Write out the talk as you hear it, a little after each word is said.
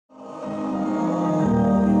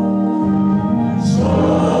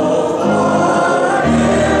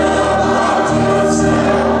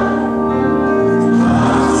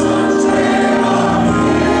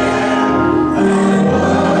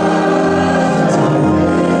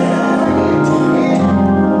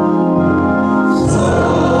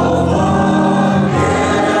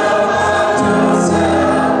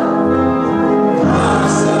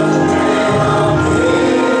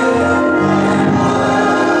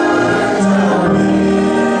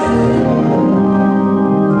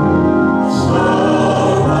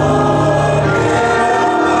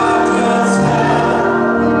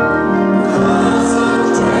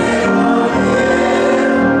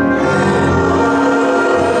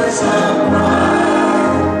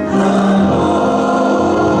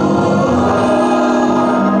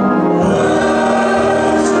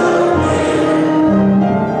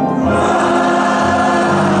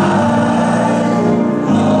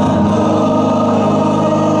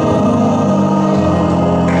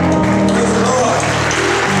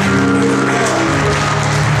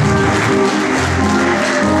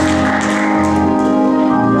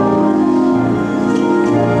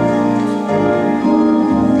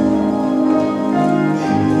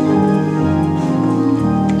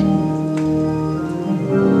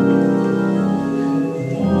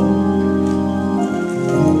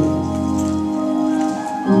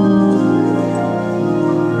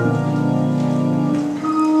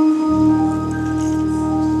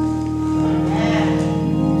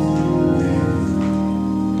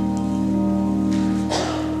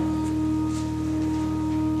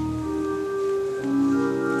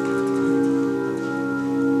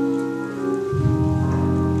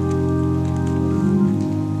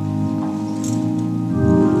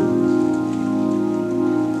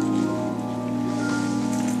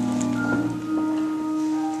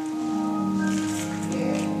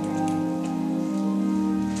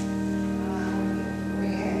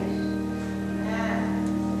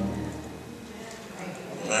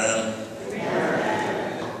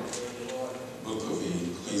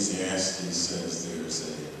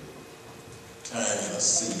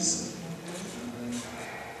season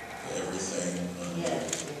for everything under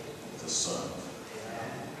the sun.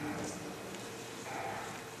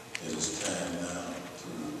 It is time now to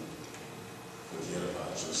forget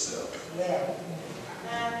about yourself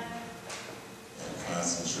and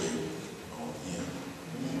concentrate on Him.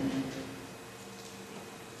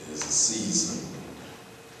 It is a season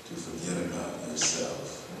to forget about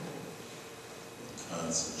yourself and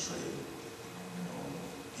concentrate on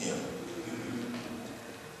Him,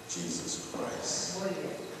 Jesus Christ,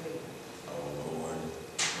 our Lord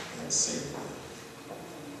and Savior.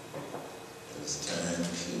 It is time to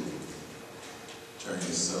turn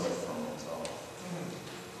your cell phones off.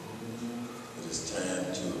 It is time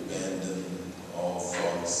to abandon all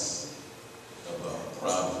thoughts about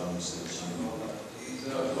problems that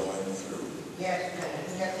you are going through.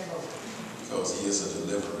 Because He is a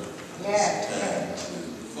deliverer. It is time to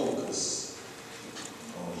focus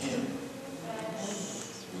on Him.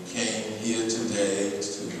 We came here today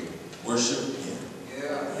to worship Him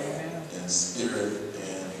in spirit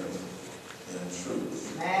and in truth.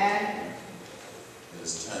 It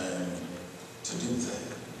is time to do that.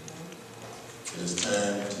 It is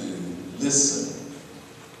time to listen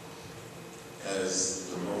as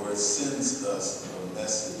the Lord sends us a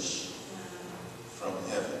message from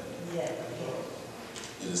heaven.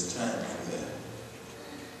 It is time for that.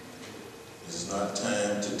 It is not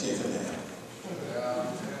time to take a nap.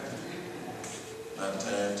 Not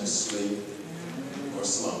time to sleep or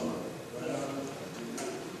slumber.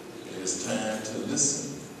 It is time to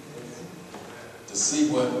listen, to see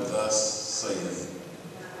what thus saith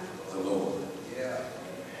the Lord.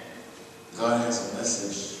 God has a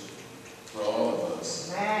message for all of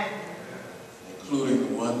us, including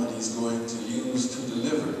the one that He's going to use to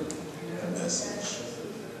deliver the message.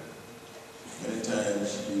 Many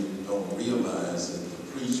times you don't realize that the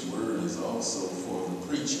preached word is also for the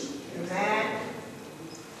preacher.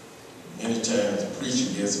 Many times the preacher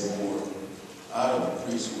gets more out of the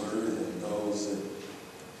preached word than those that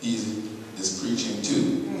he is preaching to.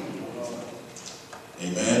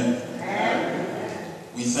 Amen?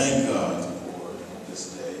 We thank God for this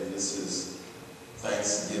day. This is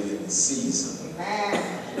Thanksgiving season.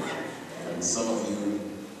 And some of you,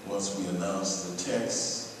 once we announce the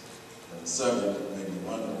text and the subject, may be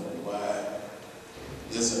wondering why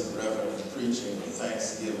isn't Reverend preaching a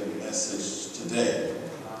Thanksgiving message today?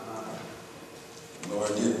 The Lord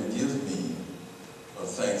didn't give me a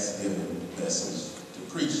Thanksgiving message to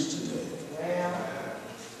preach today.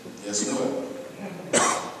 Guess what?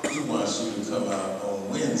 He wants you to come out on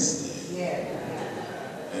Wednesday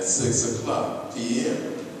at 6 o'clock p.m.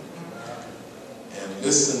 and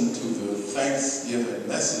listen to the Thanksgiving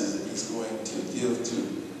message that He's going to give to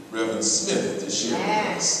Reverend Smith to share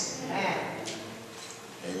with us.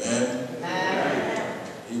 Amen?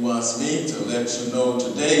 He wants me to let you know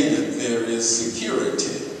today that there is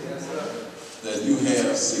security. That you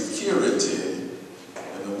have security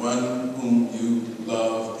in the one whom you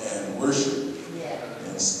love and worship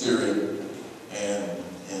in spirit and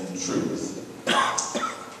in truth.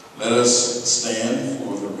 Let us stand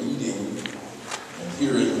for the reading and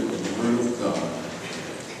hearing of the Word of God,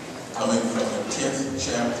 coming from the 10th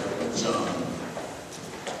chapter of John,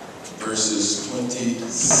 verses 27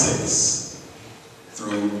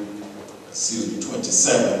 through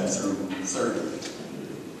 30.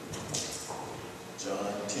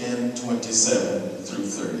 John 10:27 through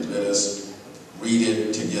 30. Let us read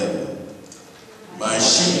it together. My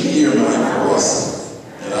sheep hear my voice,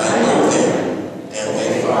 and I know them, and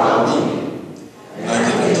they follow me. And I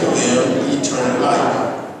give unto them eternal life,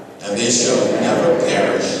 and they shall never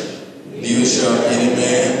perish, neither shall any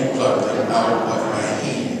man pluck them out of my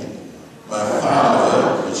hand. My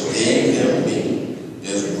Father, which gave them me,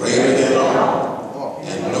 is greater than all,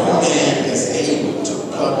 and no man is able to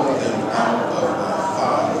pluck them out of my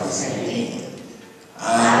Father's hand. I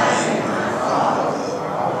and my Father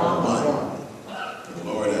are one. The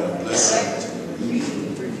Lord have a blessing to the reading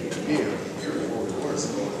and hearing of the words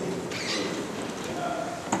of the Lord.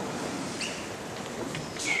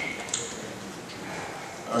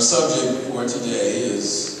 Our subject for today is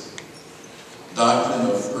Doctrine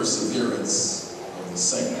of Perseverance of the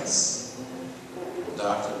Saints.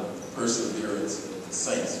 Doctrine of Perseverance of the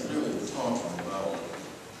Saints, really talking about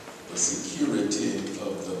the security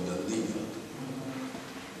of the believer.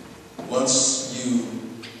 Once you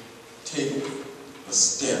take a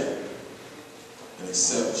step and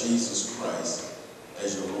accept Jesus Christ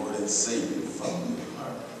as your Lord and Savior from your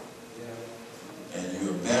heart, and you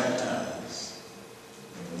are baptized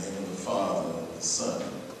in the name of the Father, the Son,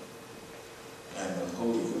 and the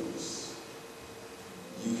Holy Ghost,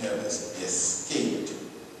 you have escaped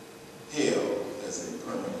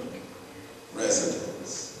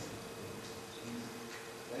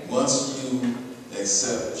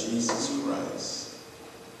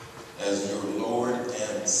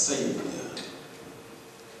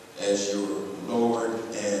as your Lord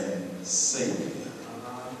and Savior.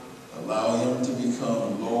 Allow him to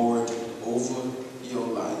become Lord over your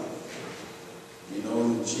life. We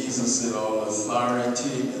know that Jesus said, all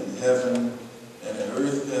authority in heaven and in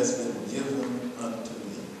earth has been given unto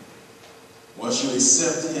me. Once you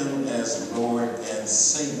accept him as Lord and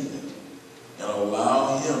Savior and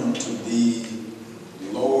allow him to be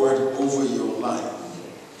Lord over your life,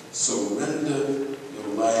 surrender your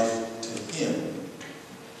life to him,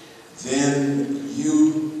 then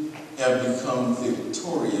you have become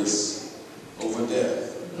victorious over death.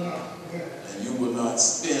 And you will not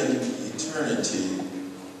spend eternity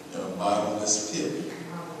in a bottomless pit.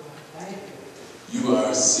 You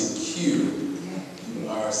are secure. You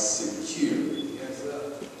are secure.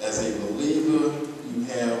 As a believer, you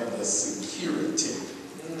have the security,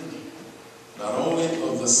 not only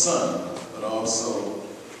of the Son, but also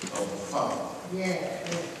of the Father.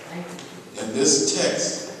 In this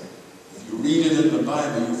text, if you read it in the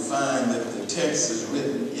Bible, you find that the text is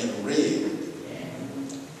written in red,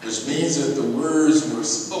 which means that the words were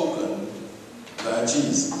spoken by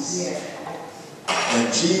Jesus.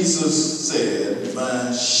 And Jesus said,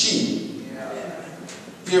 my sheep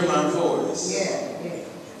hear my voice.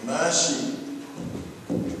 My sheep.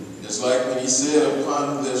 It's like when he said,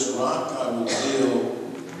 upon this rock I will build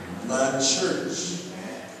my church.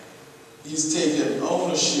 He's taken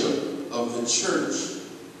ownership of the church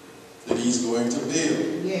that he's going to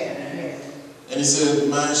build. And he said,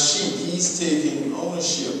 my sheep, he's taking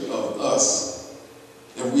ownership of us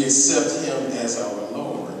if we accept him as our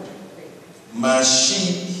Lord. My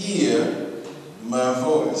sheep hear my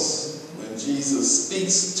voice. When Jesus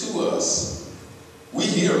speaks to us, we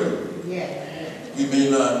hear him. We may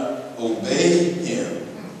not obey him,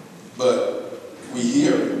 but we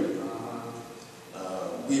hear him.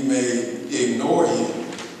 We may ignore him.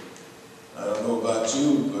 I don't know about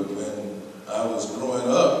you, but when I was growing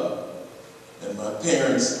up and my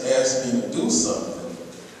parents asked me to do something,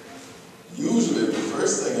 usually the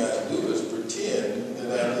first thing I do is pretend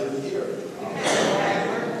that I didn't hear it.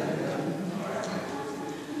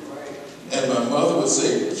 And my mother would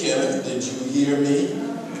say, Kenneth, did you hear me?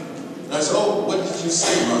 And I said, oh, what did you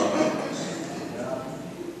say, Mama?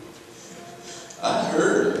 I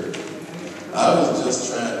heard it. I was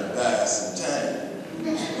just trying to buy some time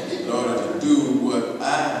in order to do what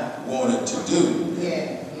I wanted to do.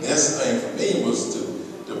 The best thing for me was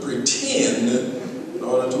to pretend, in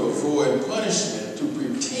order to avoid punishment, to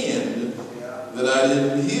pretend that I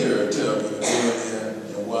didn't hear her tell me to go in there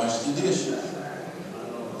and wash the dishes.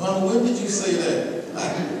 Mama, when did you say that?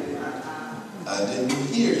 I didn't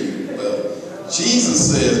hear you. Well, Jesus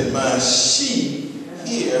says, my sheep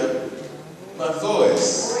hear my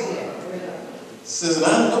voice. Says, and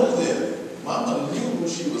I know that. Mama knew who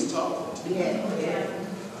she was talking to.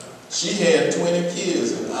 She had 20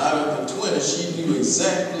 kids, and out of the 20, she knew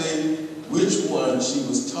exactly which one she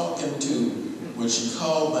was talking to when she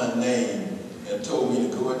called my name and told me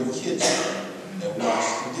to go in the kitchen and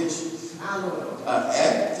wash the dishes. I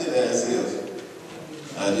acted as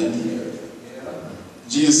if I didn't hear it.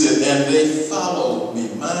 Jesus said, and they followed me.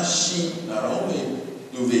 My sheep, not only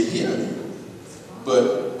do they hear me,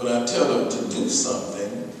 but when I tell them to do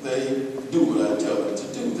something, they do what I tell them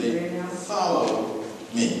to do. They follow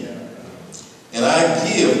me. And I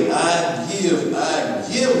give them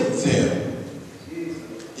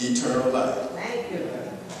eternal life.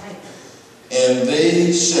 And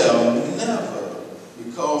they shall never,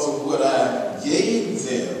 because of what I gave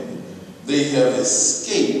them, they have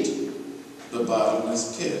escaped the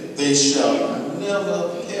bottomless pit. They shall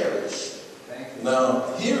never perish.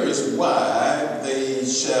 Now, here is why they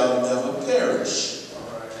shall never perish.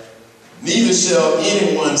 Neither shall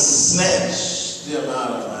anyone snatch them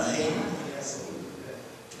out of my hand.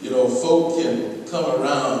 You know, folk can come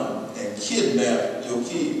around and kidnap your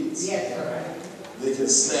kids. They can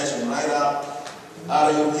snatch them right out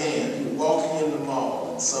of your hand. You're walking in the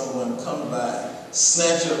mall and someone come by,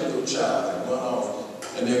 snatch up your child and run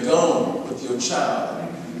off, and they're gone with your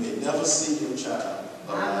child. You may never see your child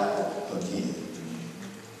alive again.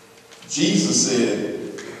 Jesus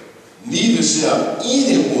said, neither shall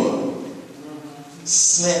anyone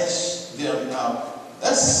snatch them out.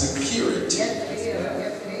 That's security.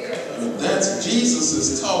 I mean, that's, Jesus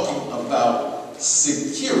is talking about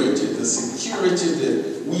security, the security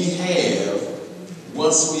that we have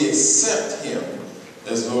once we accept him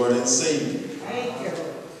as Lord and Savior.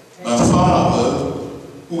 My Father,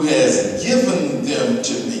 who has given them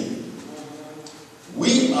to me.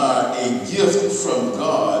 We are a gift from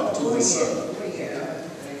God to his Son.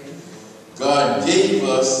 God gave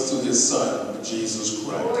us to his Son, Jesus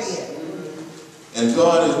Christ. And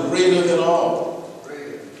God is greater than all.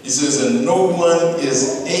 He says, and no one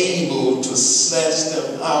is able to snatch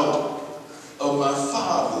them out of my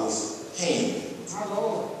Father's hand.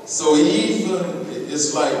 So even,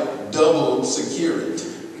 it's like double security.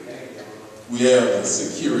 We have the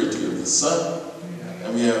security of the Son,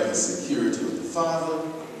 and we have the security of the Father.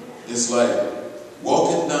 It's like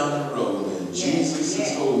walking down the road, and Jesus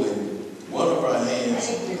is holding one of our hands,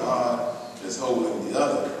 and God is holding the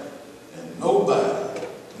other. And nobody,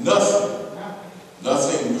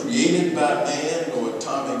 nothing created by man, or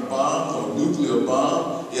atomic bomb, or nuclear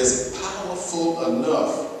bomb, is powerful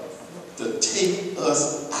enough to take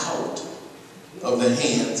us out of the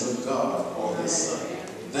hands of God or His Son.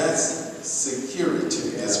 That's security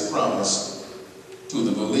that's promised to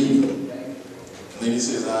the believer. And then He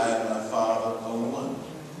says, I and my Father are one.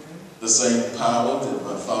 The same power that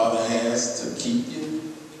my Father has to keep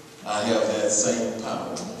you, I have that same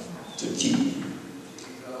power to keep you.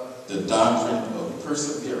 The doctrine of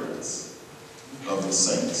perseverance of the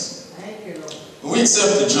saints. When we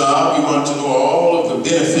accept the job, we want to know all of the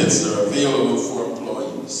benefits that are available for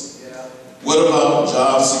employees. What about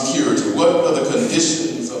job security? What are the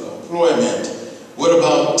conditions of employment? What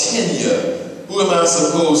about tenure? Who am I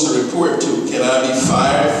supposed to report to? Can I be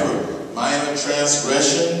fired for minor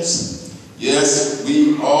transgressions? Yes,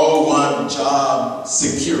 we all want job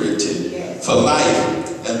security for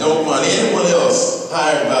life, and don't want anyone else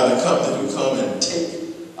hired by the company to come and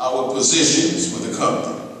take our positions with the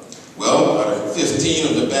company. Well, Article 15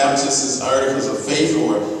 of the Baptist Articles of Faith,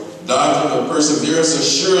 or Doctrine of Perseverance,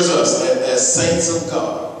 assures us that as saints of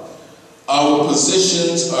God, our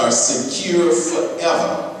positions are secure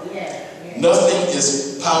forever. Nothing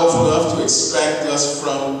is powerful enough to extract us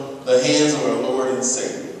from the hands of our Lord and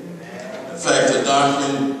Savior. In fact, the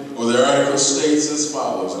doctrine or the article states as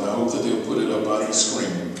follows, and I hope that they'll put it up on the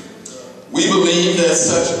screen. We believe that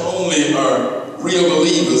such only are real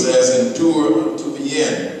believers as endure unto the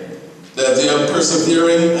end, that their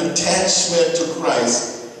persevering attachment to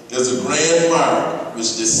Christ is a grand mark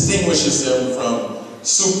which distinguishes them from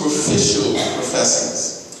superficial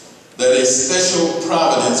professors, that a special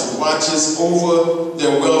providence watches over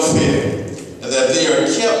their welfare, and that they are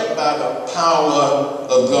kept by the power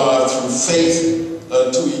of God through faith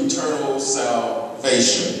unto eternal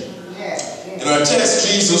salvation. In our text,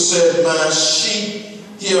 Jesus said, my sheep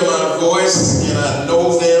hear my voice, and I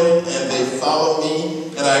know them, and they follow me,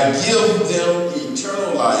 and I give them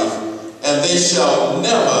eternal life, and they shall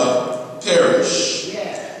never perish.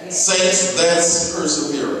 Saints, that's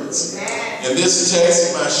perseverance. In this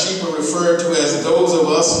text, my sheep are referred to as those of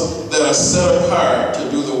us that are set apart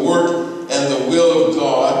to do the work and the will of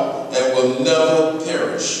God and will never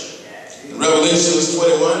perish. In Revelation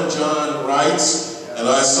 21, John writes, and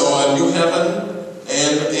I saw a new heaven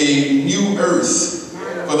and a new earth.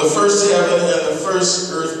 For the first heaven and the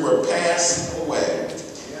first earth were passed away,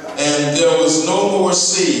 and there was no more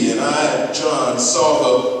sea. And I, John, saw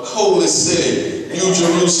the holy city, New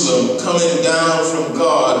Jerusalem, coming down from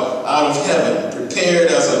God out of heaven, prepared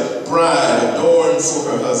as a bride adorned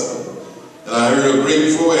for her husband. And I heard a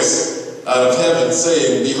great voice out of heaven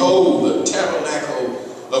saying, behold, the tabernacle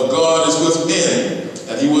of God is with men,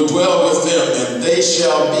 and he will dwell with them, and they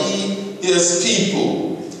shall be his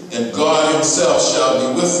people, and God himself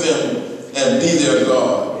shall be with them and be their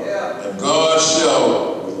God. And God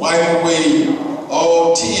shall wipe away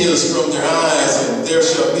all tears from their eyes, and there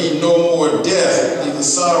shall be no more death, neither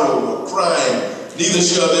sorrow nor crying, neither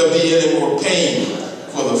shall there be any more pain,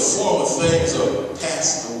 for the former things are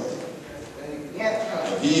passed away.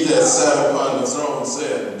 And he that sat upon the throne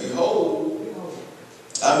said, behold,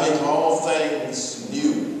 I make all things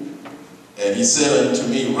new. And he said unto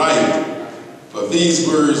me, write, for these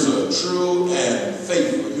words are true and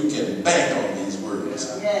faithful. You can bank on these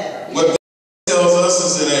words. What tells us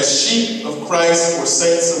is that as sheep of Christ or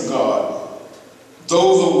saints of God,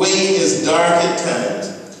 though the way is dark at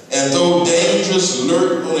times, and though dangers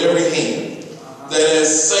lurk on every hand, that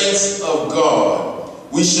as saints of God,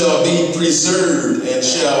 we shall be preserved and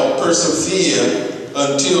shall persevere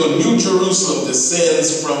until New Jerusalem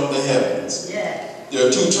descends from the heavens. There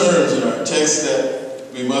are two terms in our text that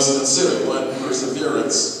we must consider. One,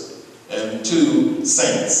 perseverance, and two,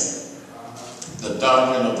 saints. The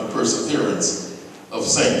doctrine of the perseverance of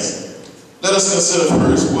saints. Let us consider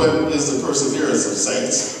first, what is the perseverance of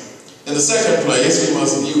saints? In the second place, we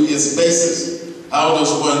must view its basis. How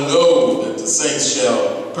does one know that the saints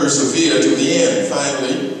shall persevere to the end?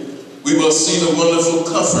 Finally, we must see the wonderful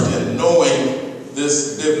comfort in knowing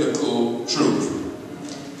this biblical truth.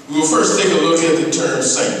 We will first take a look at the term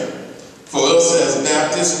saint. For us as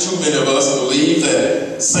Baptists, too many of us believe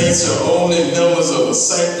that that saints are only members of a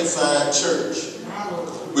sanctified church,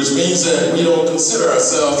 which means that we don't consider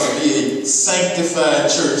ourselves to be a sanctified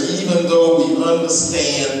church, even though we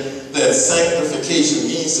understand that sanctification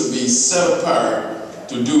means to be set apart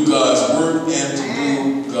to do God's work and to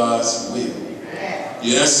do God's will.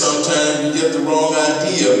 Yes, sometimes we get the wrong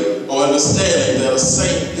idea or understanding that a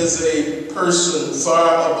saint is a person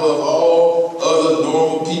far above all other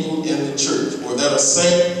normal people in the church, or that a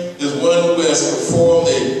saint is one who has performed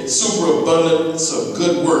a superabundance of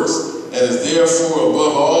good works and is therefore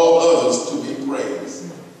above all others to be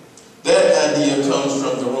praised. That idea comes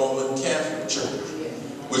from the Roman Catholic Church,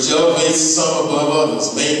 which elevates some above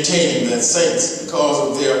others, maintaining that saints, because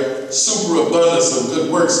of their superabundance of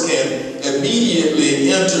good works, can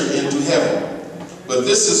immediately enter into heaven. But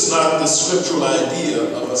this is not the scriptural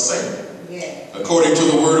idea of a saint. According to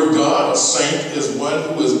the Word of God, a saint is one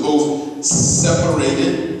who is both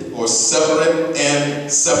separated or separate and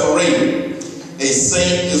separated. A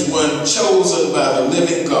saint is one chosen by the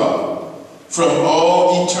living God from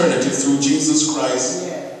all eternity through Jesus Christ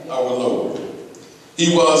our Lord.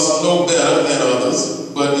 He was no better than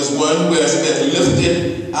others, but is one who has been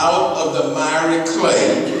lifted out of the miry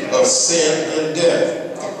clay of sin and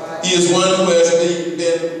death. He is one who has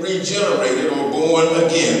been regenerated or born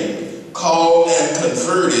again, called and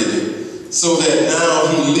converted, so that now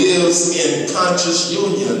he lives in conscious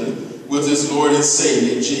union with his Lord and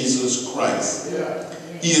Savior, Jesus Christ.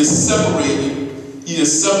 He has separated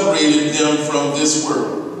them from this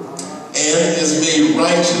world and is made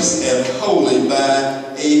righteous and holy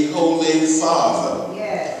by a holy Father.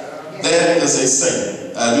 That is a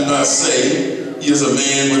saint. I do not say he is a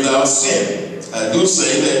man without sin. I do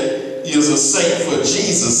say that he is a saint for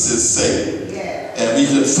Jesus' sake. And we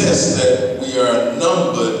confess that we are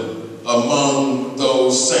numbered among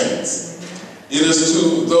those saints. It is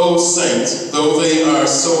to those saints, though they are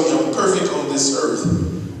so imperfect on this earth,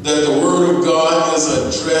 that the Word of God is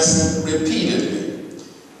addressed repeatedly.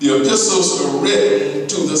 The epistles are written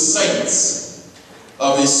to the saints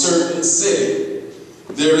of a certain city.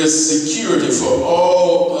 There is security for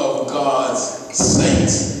all of God's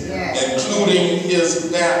saints, including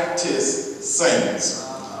his Baptist saints.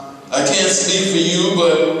 I can't speak for you,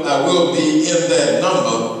 but I will be in that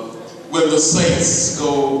number when the saints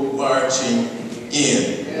go marching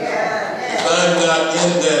in. If I'm not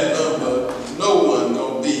in that number, no one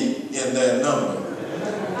gonna be in that number.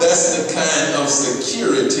 That's the kind of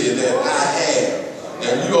security that I have.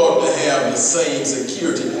 And you ought to have the same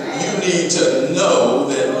security. You need to know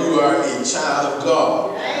that you are a child of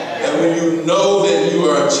God. And when you know that you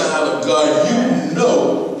are a child of God, you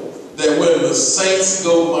know that when the saints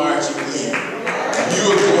go marching in, you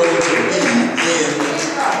are going to be in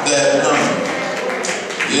that number.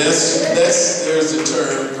 Yes, there's the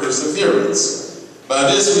term perseverance. By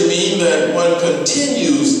this we mean that one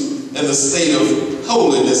continues in the state of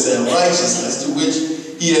holiness and righteousness to which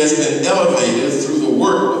he has been elevated through the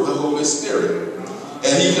work of the Holy Spirit.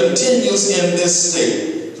 And he continues in this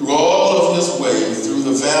state through all of his way, through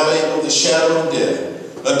the valley of the shadow of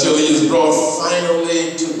death, until he is brought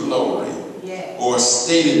finally to glory. Or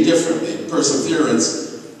stated differently,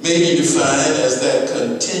 perseverance may be defined as that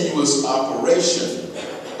continuous operation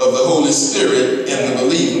of the Holy Spirit in the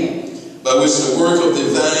believer, by which the work of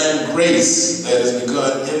divine grace that has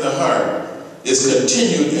begun in the heart is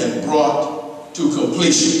continued and brought to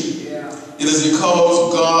completion. It is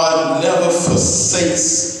because God never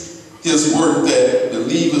forsakes his work that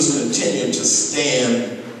believers continue to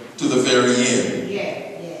stand to the very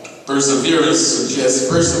end. Perseverance suggests,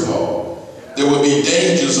 first of all, there will be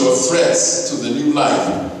dangers or threats to the new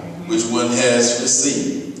life which one has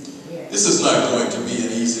received. This is not going to be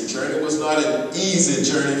an easy journey. It was not an easy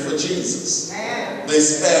journey for Jesus. They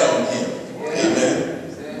spat on him.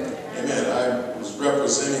 Amen. Amen. I was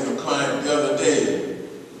representing a client the other day.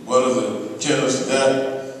 One of the tenants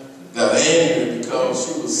got angry because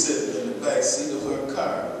she was sitting in the back seat of her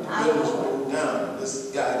car. The windows rolled down.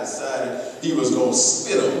 This guy decided he was going to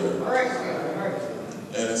spit on her.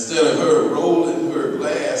 And instead of her rolling her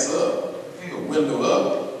glass up, the window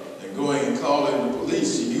up, and going and calling the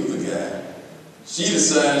police, she knew the guy. She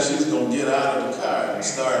decided she was going to get out of the car and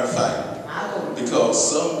start a fight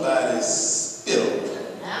because somebody spit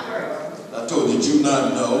on her. I told you, did you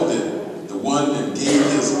not know that the one that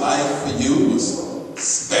gave his life for you was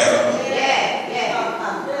spat on?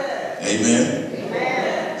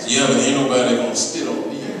 Amen. So yeah, but ain't nobody going to spit on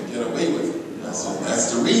me and get away with it.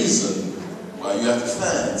 That's the reason why you have to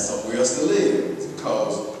find somewhere else to live. It's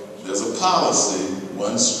because there's a policy,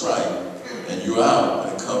 one strike, and you're out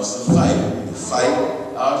when it comes to fighting. The fight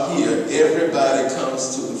out here, everybody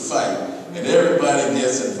comes to the fight and everybody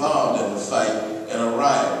gets involved in the fight, and a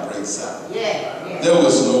riot breaks out. There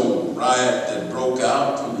was no riot that broke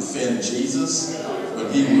out to defend Jesus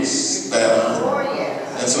when he was spat on.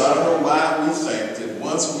 And so I don't know why we think that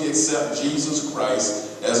once we accept Jesus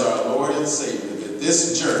Christ as our Lord and Savior, that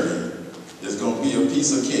this journey is going to be a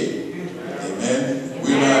piece of cake. Amen.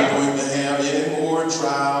 We're not going to have any more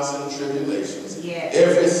trials and tribulations.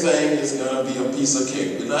 Everything is going to be a piece of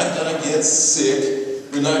cake. We're not going to get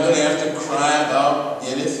sick. We're not going to have to cry about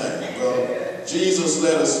anything. Well, Jesus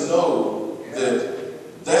let us know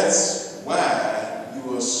that that's why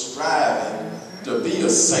you are striving to be a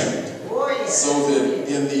saint. So that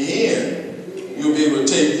in the end, you'll be able to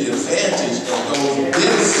take the advantage of those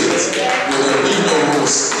benefits where there'll be no more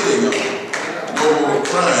spitting on, no more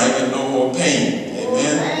crying, and no more pain.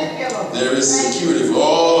 Amen. There is security for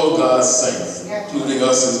all of God's saints, including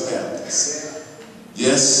us as Baptists.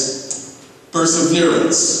 Yes,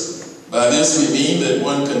 perseverance. By this we mean that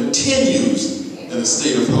one continues in a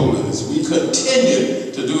state of holiness. We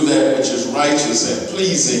continue to do that which is righteous and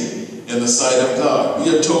pleasing in the sight of God.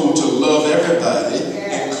 We are told to love everybody,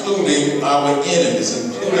 including our enemies,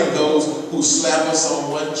 including those who slap us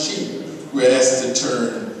on one cheek. We're asked to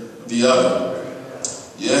turn the other.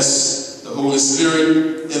 Yes, the Holy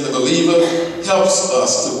Spirit in the believer helps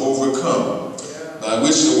us to overcome, by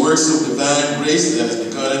which the works of divine grace that has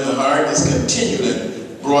begun in the heart is continued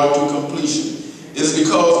and brought to completion. It is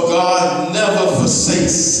because God never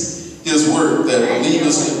forsakes his work that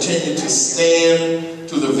believers continue to stand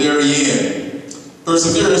to the very end.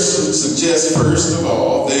 Perseverance suggests, first of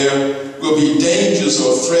all, there will be dangers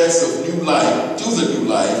or threats of new life, to the new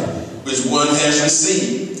life, which one has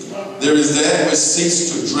received. There is that which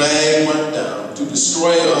seeks to drag one down, to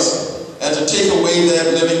destroy us, and to take away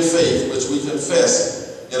that living faith which we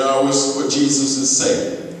confess in our words what Jesus is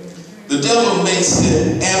saying. The devil makes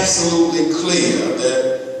it absolutely clear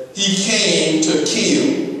that he came to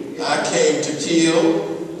kill. I came to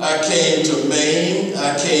kill. I came to maim,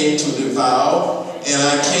 I came to devour, and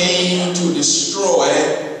I came to destroy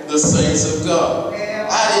the saints of God.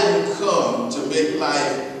 I didn't come to make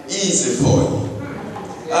life easy for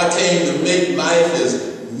you. I came to make life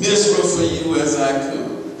as miserable for you as I could.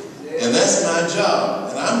 And that's my job,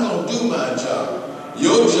 and I'm going to do my job.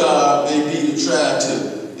 Your job may be to try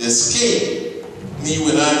to escape me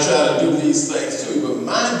when I try to do these things to you, but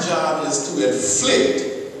my job is to inflict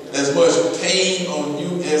as much pain on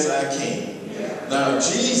you as I can. Now,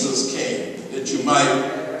 Jesus came that you might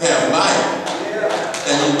have life,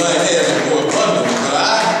 and you might have it more abundantly,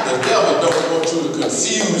 but the devil don't want you to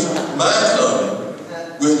confuse my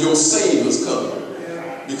coming with your Savior's coming,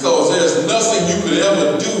 because there's nothing you could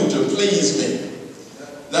ever do to please me.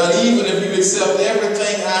 Now, even if you accept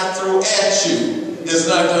everything I throw at you, it's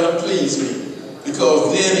not going to please me,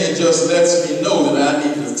 because then it just lets me know that I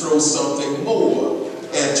need to throw something more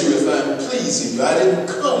at you if I'm pleasing you. I didn't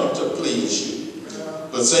come to please you.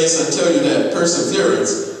 But saints, I tell you that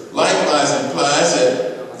perseverance likewise implies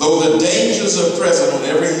that though the dangers are present on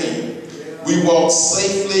every hand, we walk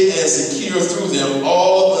safely and secure through them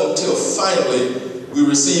all until finally we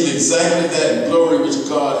receive exactly that glory which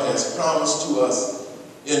God has promised to us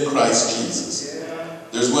in Christ Jesus.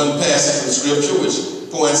 There's one passage in Scripture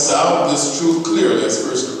which points out this truth clearly, as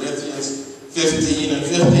 1 Corinthians 15 and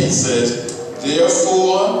 15 says,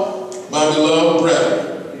 "Therefore, my beloved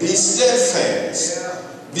brethren, be steadfast,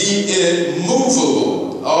 be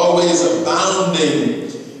immovable, always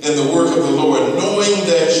abounding in the work of the Lord, knowing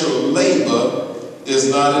that your labor is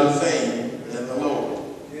not in vain in the Lord."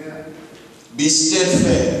 Be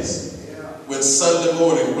steadfast. When Sunday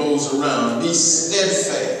morning rolls around, be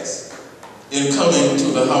steadfast in coming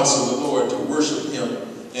to the house of the Lord to worship him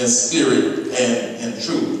in spirit and in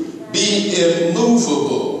truth. Be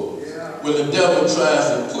immovable when the devil tries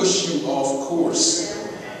to push you off course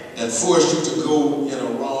and force you to go in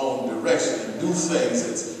a wrong direction and do things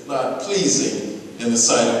that's not pleasing in the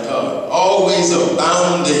sight of God. Always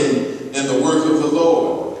abounding in the work of the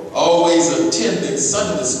Lord. Always attending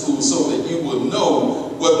Sunday school so that you will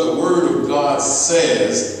know what the Word of God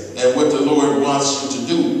says and what the Lord wants you to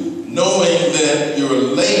do. Knowing that your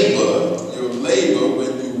labor,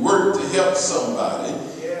 when you work to help somebody,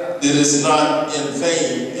 it is not in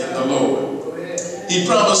vain in the Lord. He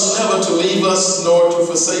promised never to leave us nor to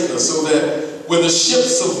forsake us, so that when the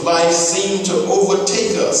ships of life seem to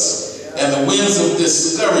overtake us and the winds of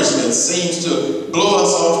discouragement seem to blow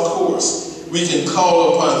us off course, we can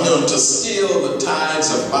call upon him to still the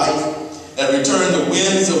tides of life and return the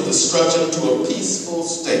winds of destruction to a peaceful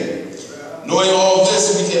state. Knowing all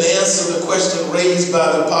this, we can answer the question raised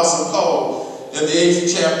by the Apostle Paul in the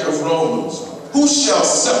 8th chapter of Romans. Who shall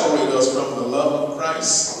separate us from the love of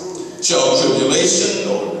Christ? Shall tribulation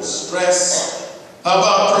or distress? How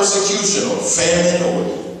about persecution or famine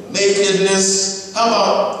or nakedness? How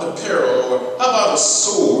about the peril, or how about a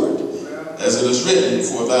sword? As it is written,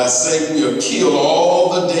 for thy sake we are killed all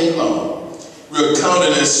the day long. We are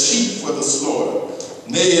counted as sheep for the slaughter.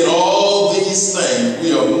 Nay, in all these things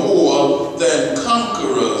we are more than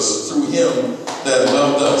conquerors through him that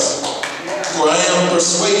loved us. For I am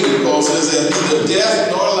persuaded, Paul says, that neither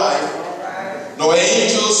death nor life, nor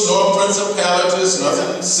angels, nor principalities,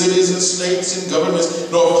 nothing, cities and states and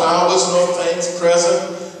governments, nor powers, nor things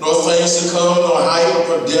present, nor things to come, nor height,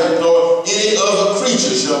 nor depth, nor any other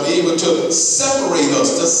creature shall be able to separate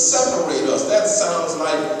us. To separate us, that sounds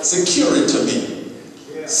like security to me.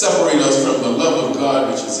 Separate us from the love of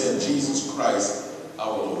God which is in Jesus Christ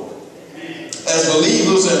our Lord. As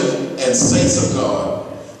believers and saints of God,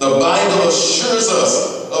 the Bible assures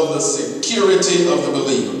us of the security of the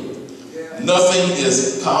believer. Nothing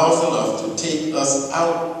is powerful enough to take us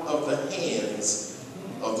out of the hands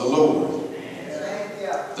of the Lord.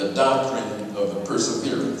 The doctrine of the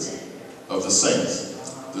perseverance of the saints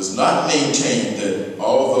does not maintain that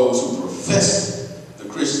all those who profess the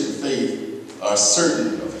Christian faith are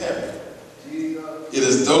certain of heaven. It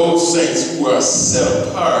is those saints who are set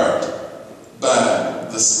apart by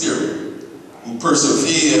the Spirit, who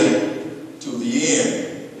persevere to the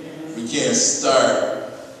end. We can't start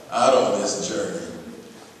out on this journey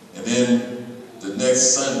and then the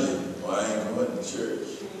next Sunday, well, I ain't going to church.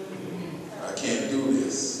 I can't do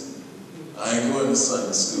this. I ain't going to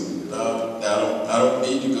Sunday school. No, I don't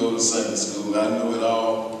need to go to Sunday school. I know it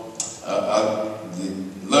all.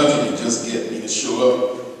 I'm lucky to just get me to show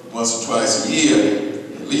up once or twice a year,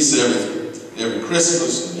 at least every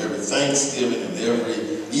Christmas and every Thanksgiving and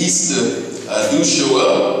every Easter. I do show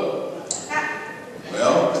up.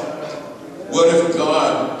 Well, what if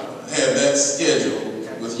God had that schedule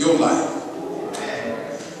with your life?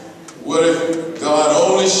 What if God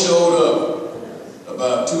only showed up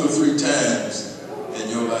about 2 or 3 times in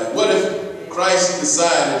your life? What if Christ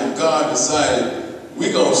decided and God decided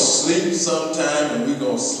we're going to sleep sometime and we're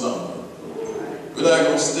going to slumber? We're not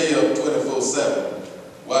going to stay up 24/7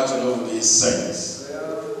 watching over these saints.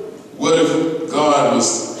 What if God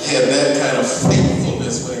had that kind of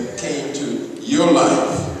faithfulness when it came to your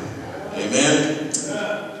life? Amen?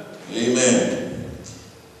 Amen.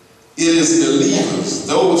 It is believers,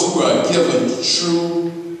 those who are given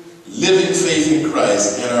true living faith in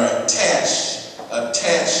Christ and are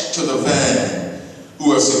attached to the vine,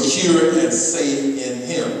 who are secure and safe in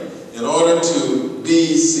him. In order to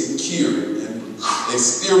be secure and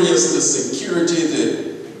experience the security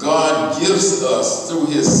that God gives us through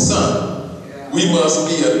his Son, we must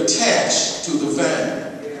be attached to the vine.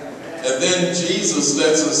 And then Jesus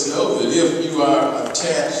lets us know that if you are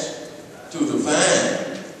attached to the vine,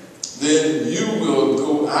 then you will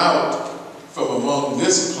go out from among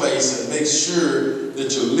this place and make sure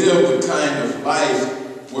that you live the kind of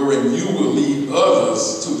life wherein you will lead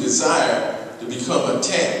others to desire to become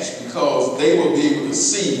attached, because they will be able to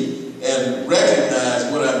see and recognize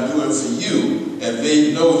what I'm doing for you, and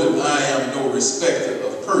they know that I am no respecter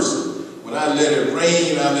of person. When I let it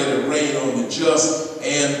rain on the just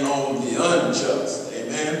and on the unjust.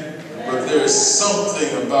 Amen? But there's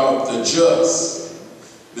something about the just.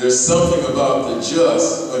 There's something about the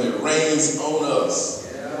just when it rains on us.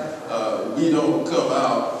 We don't come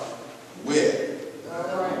out wet.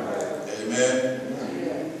 Amen?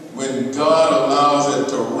 When God allows it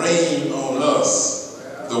to rain on us,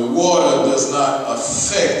 the water does not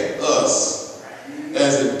affect us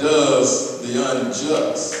as it does the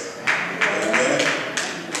unjust. Amen?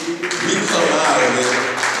 We come out of it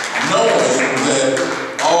knowing that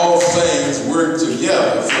all things work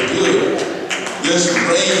together for good. This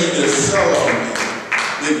rain that fell on me,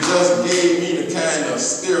 it just gave me the kind of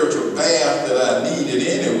spiritual bath that I needed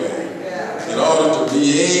anyway, in order to be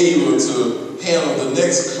able to handle the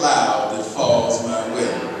next cloud that falls my way.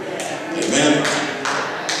 Amen.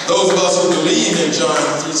 Those of us who believe in John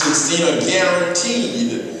 3:16 are guaranteed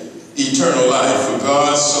eternal life. For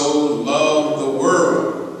God so loved the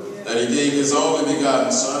world that he gave his only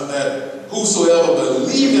begotten Son, that whosoever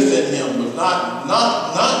believeth in him will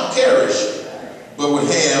not perish, but would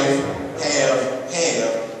have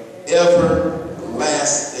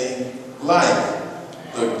everlasting life.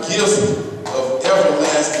 The gift of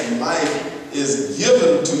everlasting life is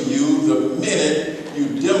given to you the minute you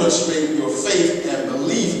demonstrate your faith and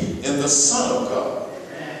belief in the Son of God.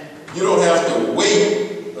 You don't have to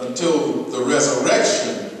wait until the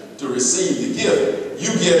resurrection to receive the gift.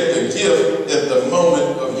 You get the gift at the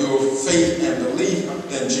moment of your faith and belief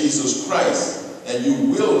in Jesus Christ. and you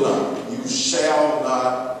will not, you shall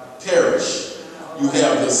not perish. You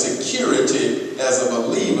have the security as a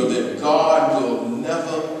believer that God will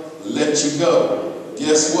never let you go.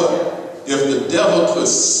 Guess what? If the devil could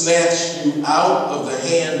snatch you out of the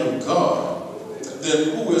hand of God,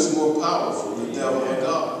 then who is more powerful, the devil or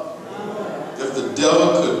God? If the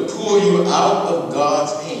devil could pull you out of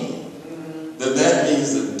God's hand, then that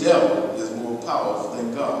means the devil is more powerful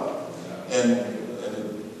than God. And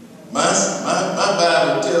my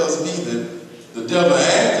Bible tells me that the devil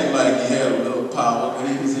acted like he had a little power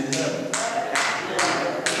when he was in heaven.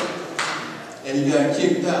 And he got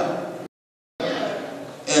kicked out.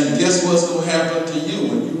 And guess what's going to happen to you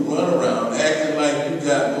when you run around acting like you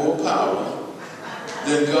got more power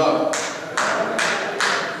than God?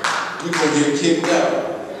 You're going to get kicked out.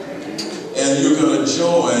 And you're going to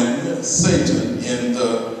join Satan in the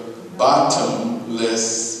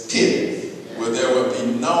bottomless pit, where there will be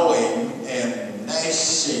gnawing and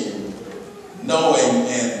gnashing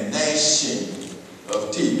of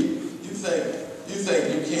teeth. You think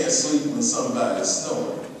you can't sleep when somebody's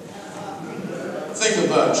snoring? Think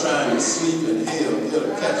about trying to sleep in hell,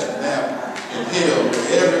 catch a nap in hell where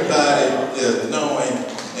everybody is gnawing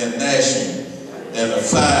and gnashing and the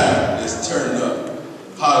fire is turned up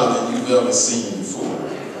hotter than you've ever seen before.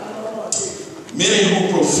 Many who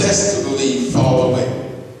profess to believe fall away,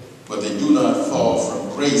 but they do not fall from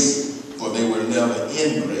grace, for they were never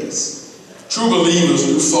in grace. True believers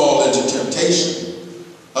do fall into temptation.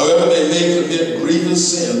 However, they may commit grievous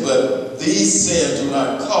sin, but these sins do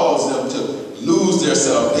not cause them to lose their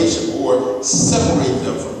salvation or separate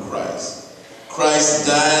them from Christ. Christ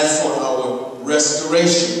died for our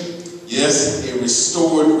restoration. Yes, a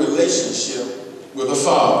restored relationship with the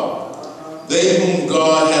Father. They whom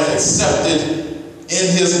God hath accepted in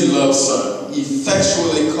his beloved Son,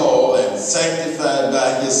 effectually called and sanctified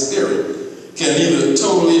by his Spirit, can neither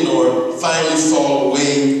totally nor finally fall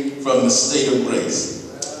away from the state of grace,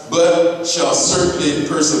 but shall certainly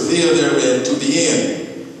persevere therein to the end,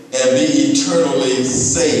 and be eternally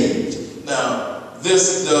saved. Now,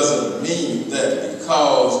 this doesn't mean that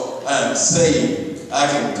because I'm saved, I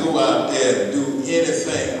can go out there and do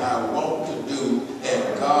anything I want to do,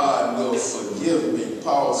 and God will forgive me.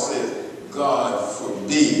 Paul says, God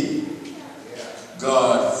forbid.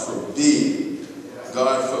 God forbid.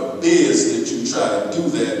 God forbids that you try to do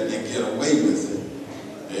that and get away with it.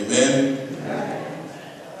 Amen?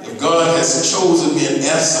 If God has chosen men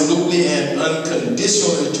absolutely and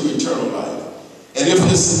unconditionally to eternal life, and if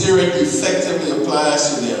his Spirit effectively applies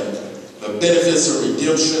to them, the benefits of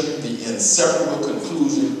redemption, the inseparable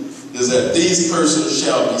conclusion is that these persons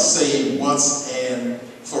shall be saved once and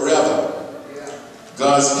forever.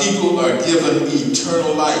 God's people are given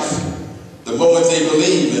eternal life the moment they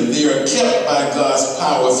believe, and they are kept by God's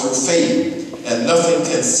power through faith, and nothing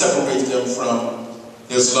can separate them from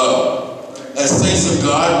his love. As saints of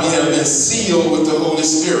God, we have been sealed with the Holy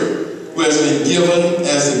Spirit, who has been given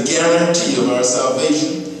as a guarantee of our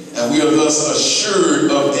salvation, and we are thus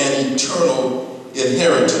assured of an eternal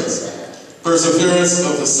inheritance. Perseverance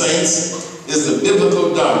of the saints is the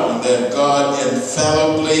biblical doctrine that God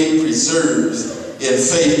infallibly preserves in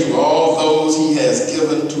faith to all those he has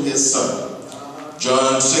given to his Son.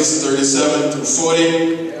 John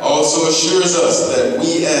 6:37-40 also assures us that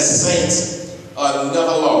we as saints are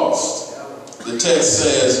never lost. The text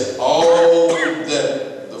says, all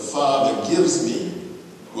that the Father gives me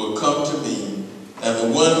will come to me, and the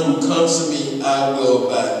one who comes to me I will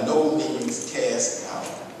by no means cast out.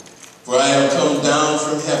 For I have come down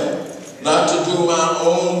from heaven, not to do my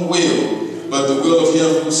own will, but the will of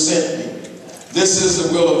him who sent me. This is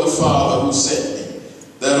the will of the Father who sent me,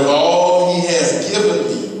 that of all he has given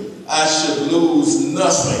me, I should lose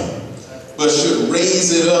nothing, but should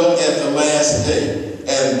raise it up at the last day.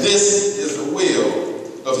 And this is the will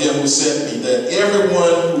of him who sent me, that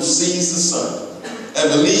everyone who sees the Son and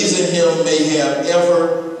believes in him may have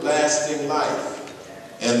everlasting life.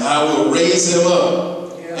 And I will raise him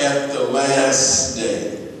up at the last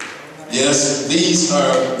day. Yes, these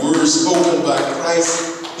are words spoken by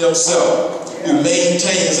Christ himself, who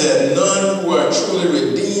maintains that none who are truly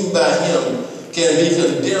redeemed by him can be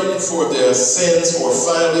condemned for their sins or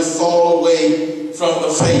finally fall away from the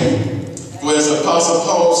faith. For as Apostle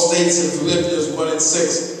Paul states in Philippians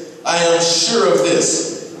 1:6, I am sure of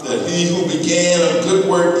this, that he who began a good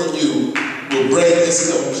work in you will bring its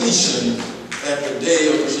completion at the day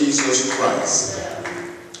of Jesus Christ.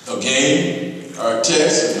 Again, our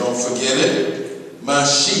text, and don't forget it, my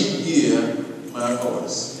sheep hear my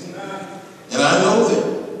voice. And I know them,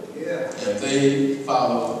 and they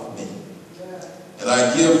follow me. And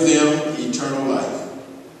I give them eternal life,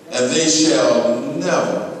 and and they shall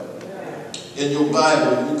never. In your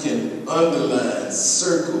Bible, you can underline,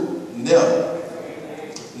 circle, never.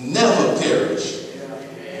 Never perish.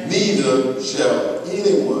 Neither shall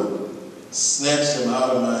anyone snatch them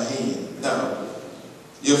out of my hand. Now,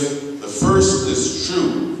 if the first is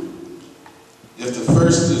true,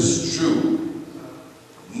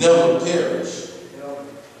 never perish,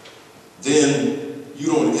 then you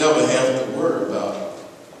don't ever have to worry about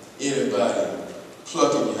anybody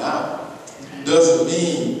plucking you out. Doesn't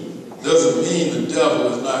mean the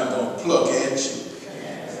devil is not going to pluck at you.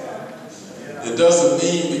 It doesn't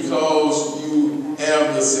mean because you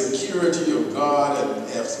have the security of God and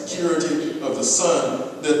have security of the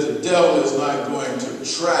Son that the devil is not going to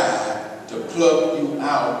try to pluck you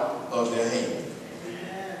out of their hand.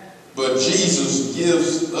 But Jesus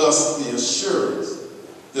gives us the assurance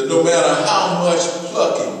that no matter how much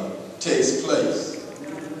plucking takes place,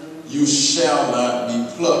 you shall not be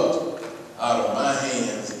plucked out of my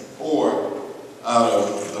hands or out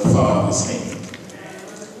of the Father's hand.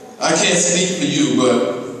 I can't speak for you,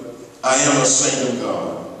 but I am a saint of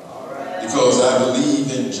God because I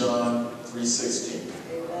believe in John 3:16.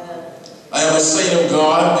 I am a saint of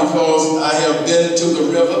God because I have been to the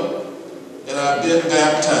river and I've been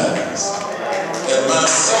baptized. And my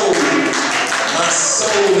soul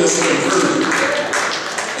is converted.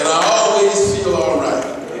 And I always feel all right.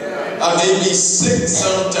 I may be sick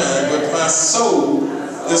sometimes, but my soul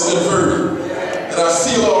is converted. And I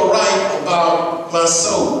feel all right about my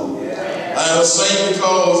soul. I am a saint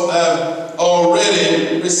because I've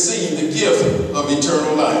already received the gift of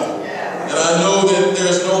eternal life. And I know that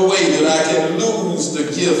there's no way that I can lose the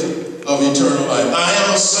gift of eternal life. I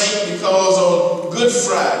am a saint because on Good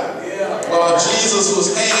Friday, while Jesus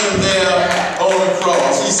was hanging there on the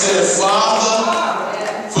cross, he said, Father,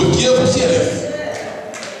 forgive Kenneth.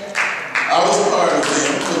 I was part of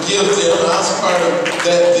them. Forgive them. I was part of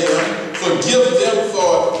that them. Forgive them,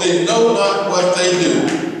 for they know not what they do.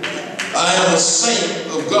 I am a saint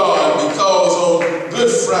of God because on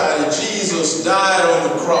Good Friday, Jesus died on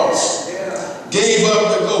the cross, gave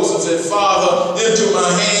up the ghost and said, Father, into my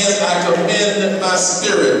hands I commend my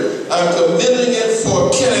spirit. I'm commending it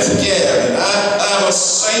for Kenneth Gavin. I'm a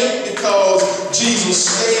saint because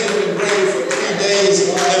Jesus stayed in the grave for 3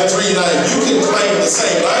 days and 3 nights. You can claim the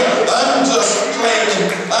same.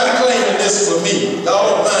 I'm claiming this for me. Y'all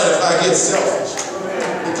don't mind if I get selfish.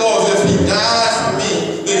 Because if he died for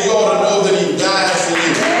me, then you ought to know that he died for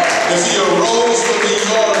you. If he arose for me, you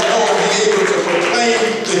ought to know and be able to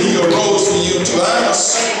proclaim that he arose for you too. I'm a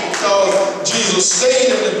saint because Jesus stayed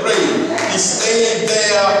in the grave. He stayed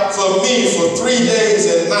there for me for 3 days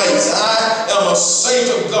and nights. I am a saint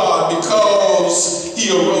of God because he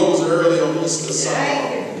arose early on Easter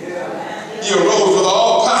Sunday. He arose with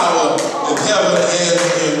all power in heaven and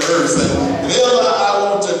in earth. And whenever I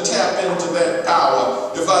want to tap into that power,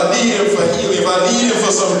 if I need him for healing, if I need him for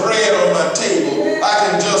some bread on my table, I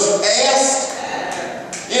can just ask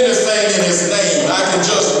anything in his name. I can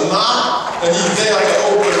just knock and he's there to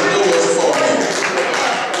open the doors for me.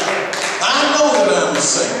 I know that I'm a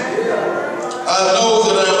saint. I know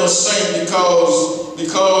that I'm a saint because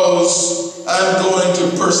I'm going to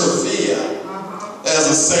persevere as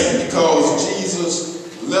a saint, because Jesus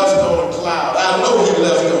left on a cloud. I know he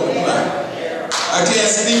left on a cloud. I can't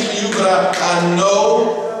speak for you, but I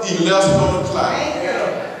know he left on a cloud.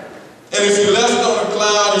 And if he left on a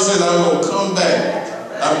cloud, he says, I'm going to come back.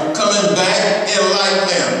 I'm coming back in like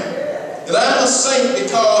manner. And I'm a saint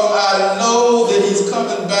because I know that he's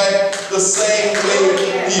coming back the same way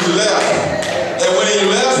he left. And when he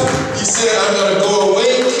left, he said, I'm going to go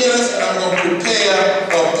away, Kenneth, and I'm going to prepare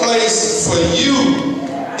a place for you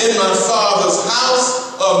in my Father's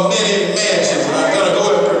house of many mansions. And I'm going to go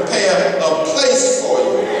and prepare a place for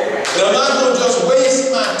you. And I'm not going to just waste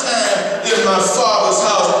my time in my Father's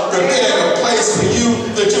house preparing a place for you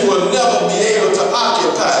that you will never be able to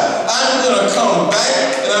occupy. I'm going to come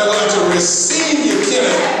back and I'm going to receive you,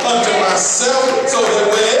 Kenneth, unto myself, so that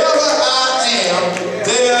wherever I am,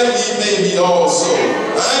 there ye may be also.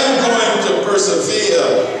 I'm going to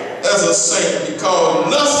persevere as a saint because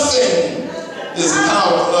nothing is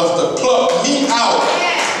powerful enough to pluck me out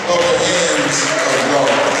of the hands of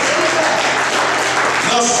God.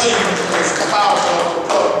 Nothing is powerful enough to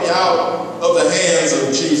pluck me out of the hands of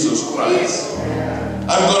Jesus Christ.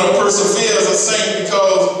 I'm going to persevere as a saint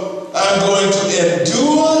because I'm going to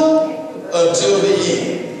endure until the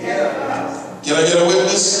end. Can I get a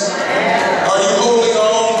witness? Are you holding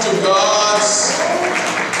on to God's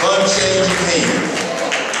unchanging hand?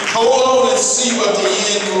 Hold on and see what the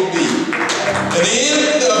end will be. In the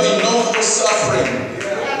end, there'll be no more suffering.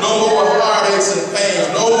 No more heartaches and pains.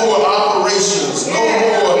 No more operations. No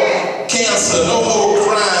more cancer. No more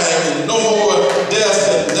crime. And no more death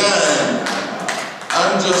and dying.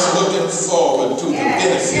 I'm just looking forward to the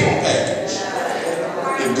benefit package.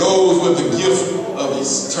 It goes with the gift of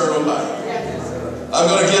eternal life. I'm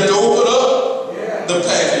going to get to open up the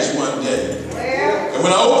package one day. And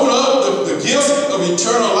when I open up the gift of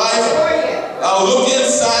eternal life, I'll look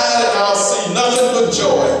inside and I'll see nothing but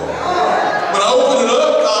joy. When I open it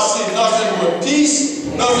up, I'll see nothing but peace,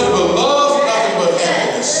 nothing but love, nothing but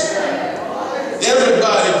happiness.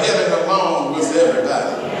 Everybody getting along with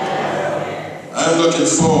everybody. I'm looking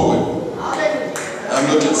forward. I'm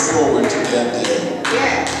looking forward to that day.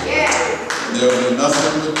 There'll be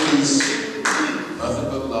nothing but peace, nothing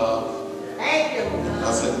but love,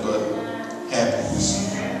 nothing but happiness.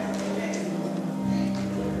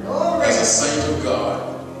 As a saint of God,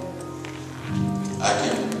 I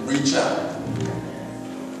can reach out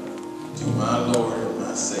to my Lord and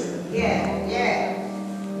my Savior.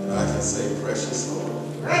 And I can say, precious Lord,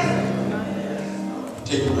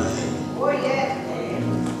 take my hand. Lead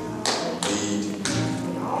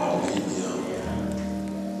me on.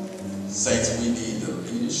 Saints, we need the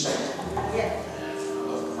leadership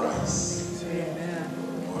of Christ.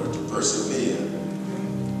 In order to persevere,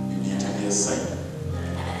 you need to be a saint.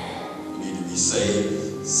 You need to be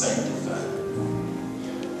saved, sanctified,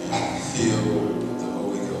 and filled with the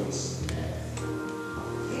Holy Ghost.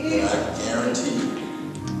 And I guarantee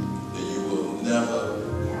that you will never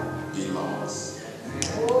be lost.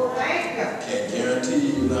 Can't guarantee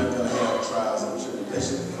you're not going to have trials and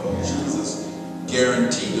tribulations because Jesus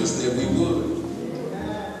guaranteed us that we would.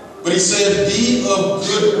 But he said, be of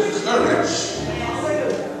good courage.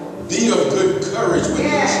 Be of good courage when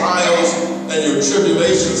your trials and your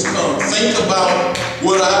tribulations come. Think about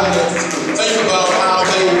what I went through. Think about how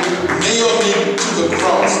they nailed me to the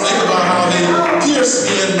cross. Think about how they pierced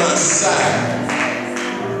me in my side.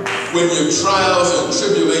 When your trials and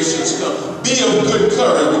tribulations come, be of good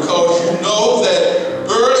courage because you know that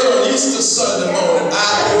early on Easter Sunday morning, I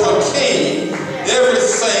overcame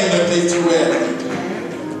everything that they threw at me.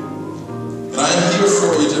 And I'm here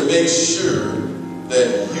for you to make sure that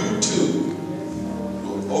you too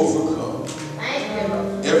will overcome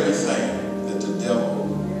everything that the devil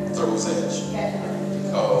throws at you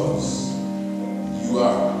because you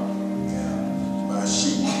are my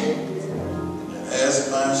sheep. And as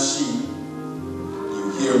my sheep, you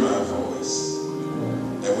hear my voice.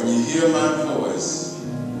 And when you hear my voice,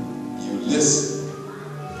 you listen.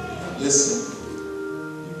 You listen.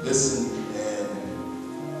 You listen and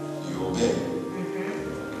you obey.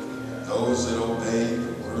 Those that obey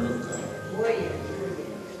the word of God,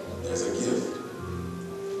 there's a gift.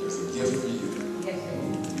 There's a gift for you.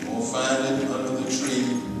 You won't find it under the tree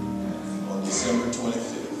on December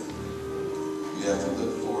 25th. You have to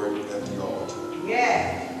look for it at the altar.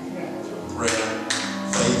 Prayer,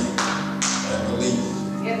 faith, and belief.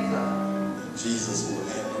 And Jesus will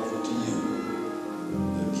hand over to you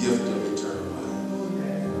the gift of eternal life.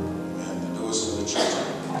 And the doors to the church.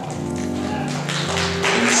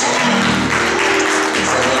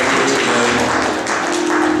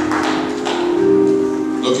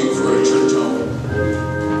 Looking for a church home.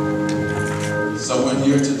 Someone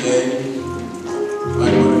here today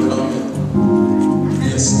might want to come and be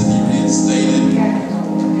reinstated.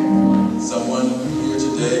 Someone here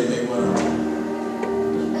today may want to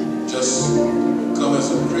just come as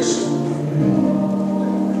a Christian.